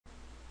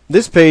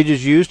This page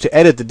is used to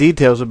edit the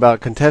details about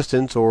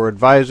contestants or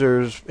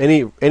advisors,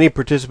 any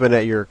participant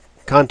at your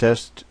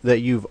contest that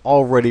you've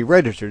already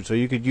registered. So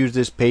you could use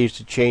this page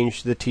to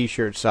change the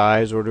t-shirt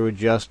size or to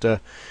adjust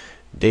a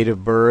date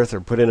of birth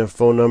or put in a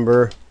phone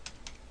number.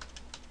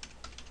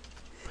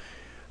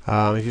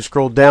 If you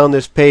scroll down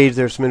this page,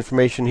 there's some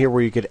information here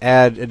where you could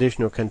add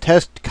additional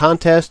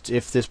contests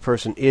if this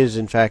person is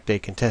in fact a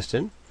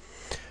contestant.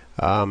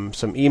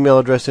 Some email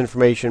address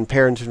information,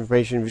 parents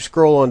information. If you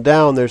scroll on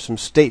down, there's some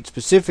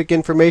state-specific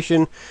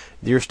information.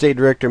 Your state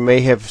director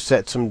may have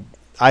set some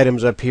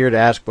items up here to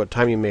ask what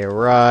time you may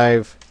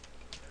arrive.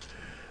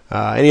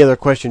 Any other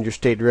questions your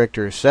state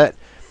director has set.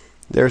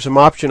 There's some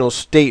optional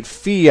state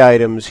fee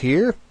items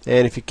here.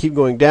 And if you keep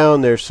going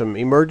down, there's some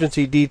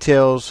emergency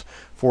details.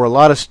 For a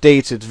lot of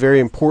states, it's very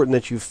important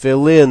that you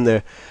fill in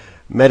the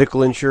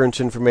medical insurance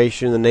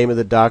information, the name of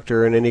the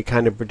doctor, and any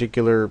kind of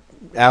particular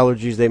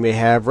allergies they may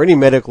have, or any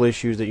medical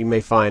issues that you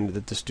may find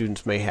that the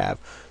students may have.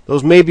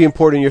 Those may be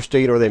important in your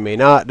state, or they may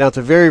not. Now, at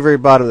the very, very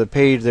bottom of the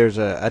page, there's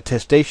a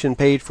attestation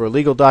page for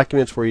legal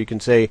documents where you can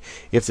say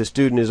if the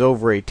student is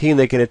over 18,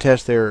 they can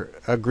attest they're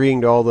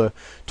agreeing to all the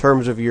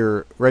terms of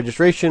your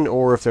registration,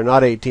 or if they're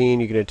not 18,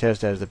 you can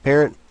attest as the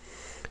parent.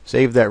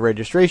 Save that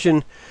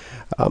registration.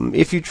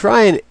 If you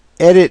try and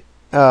edit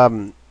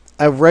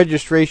a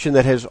registration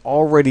that has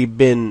already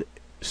been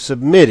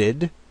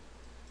submitted,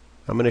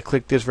 I'm going to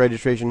click this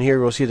registration here.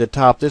 We'll see at the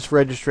top, this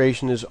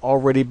registration has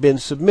already been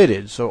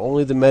submitted, so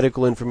only the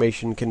medical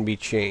information can be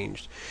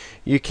changed.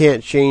 You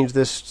can't change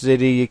this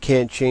city, you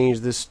can't change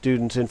this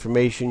student's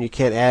information, you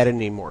can't add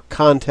any more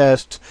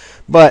contests.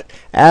 But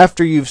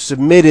after you've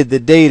submitted the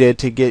data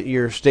to get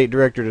your state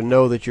director to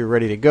know that you're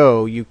ready to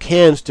go, you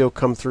can still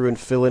come through and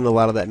fill in a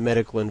lot of that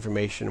medical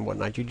information and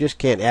whatnot. You just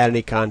can't add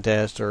any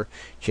contests or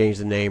change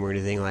the name or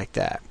anything like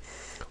that.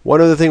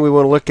 One other thing we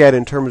want to look at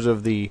in terms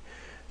of the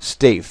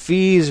state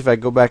fees, if I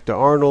go back to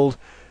Arnold,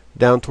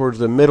 down towards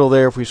the middle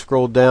there, if we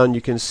scroll down,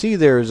 you can see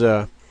there's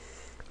a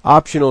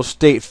optional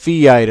state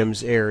fee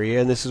items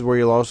area, and this is where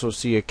you'll also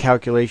see a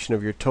calculation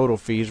of your total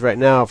fees. Right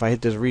now, if I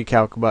hit this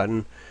recalc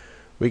button,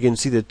 we can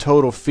see the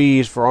total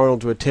fees for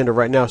Arnold to attend are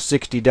right now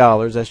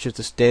 $60. That's just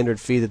a standard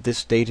fee that this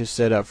state has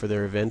set up for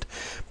their event.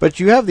 But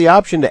you have the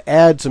option to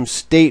add some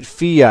state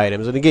fee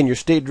items. And again, your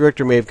state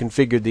director may have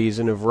configured these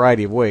in a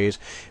variety of ways.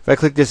 If I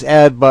click this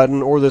add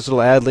button or this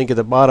little add link at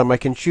the bottom, I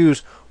can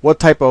choose what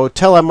type of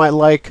hotel I might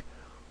like.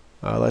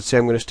 Let's say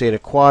I'm going to stay in a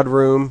quad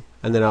room,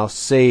 and then I'll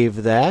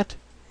save that.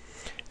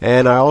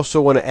 And I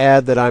also want to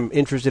add that I'm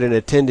interested in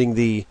attending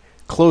the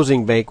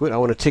closing banquet. I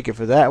want a ticket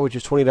for that, which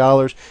is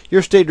 $20.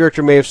 Your state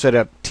director may have set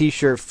up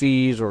t-shirt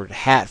fees or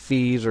hat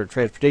fees or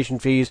transportation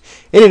fees,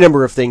 any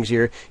number of things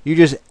here. You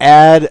just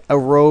add a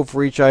row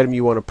for each item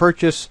you want to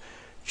purchase,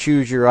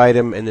 choose your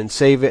item, and then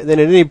save it. And then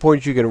at any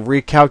point you can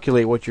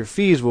recalculate what your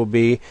fees will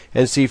be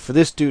and see for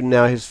this student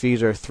now his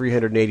fees are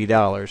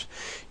 $380.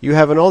 You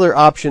have another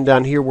option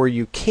down here where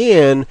you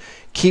can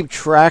keep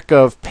track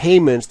of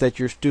payments that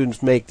your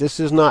students make. This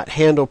does not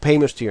handle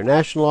payments to your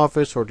national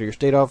office or to your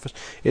state office.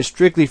 It's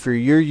strictly for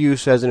your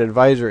use as an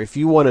advisor. If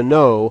you want to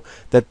know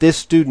that this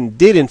student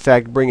did in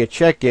fact bring a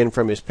check in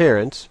from his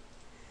parents,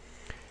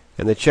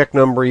 and the check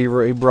number he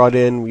brought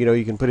in,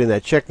 you can put in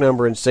that check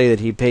number and say that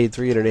he paid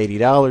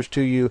 $380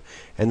 to you,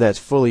 and that's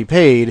fully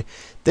paid.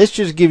 This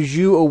just gives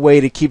you a way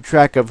to keep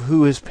track of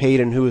who has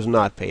paid and who has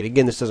not paid.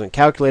 Again, this doesn't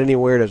calculate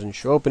anywhere, doesn't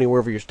show up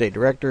anywhere for your state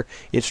director.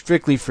 It's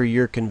strictly for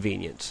your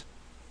convenience.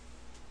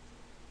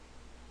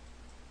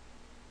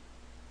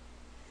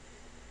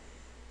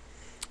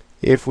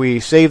 If we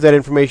save that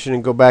information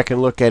and go back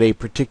and look at a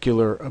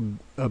particular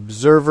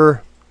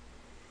observer,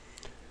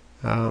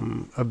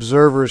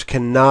 observers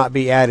cannot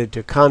be added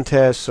to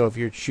contests. So if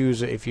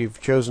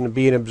you've chosen to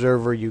be an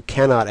observer, you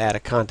cannot add a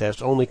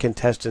contest. Only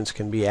contestants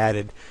can be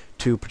added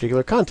to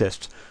particular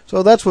contests.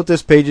 So that's what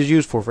this page is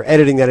used for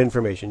editing that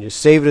information. Just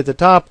save it at the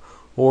top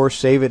or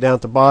save it down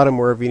at the bottom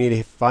wherever you need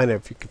to find it.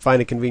 If you can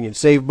find a convenient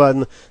save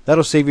button,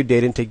 that'll save your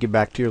data and take you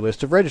back to your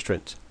list of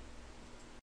registrants.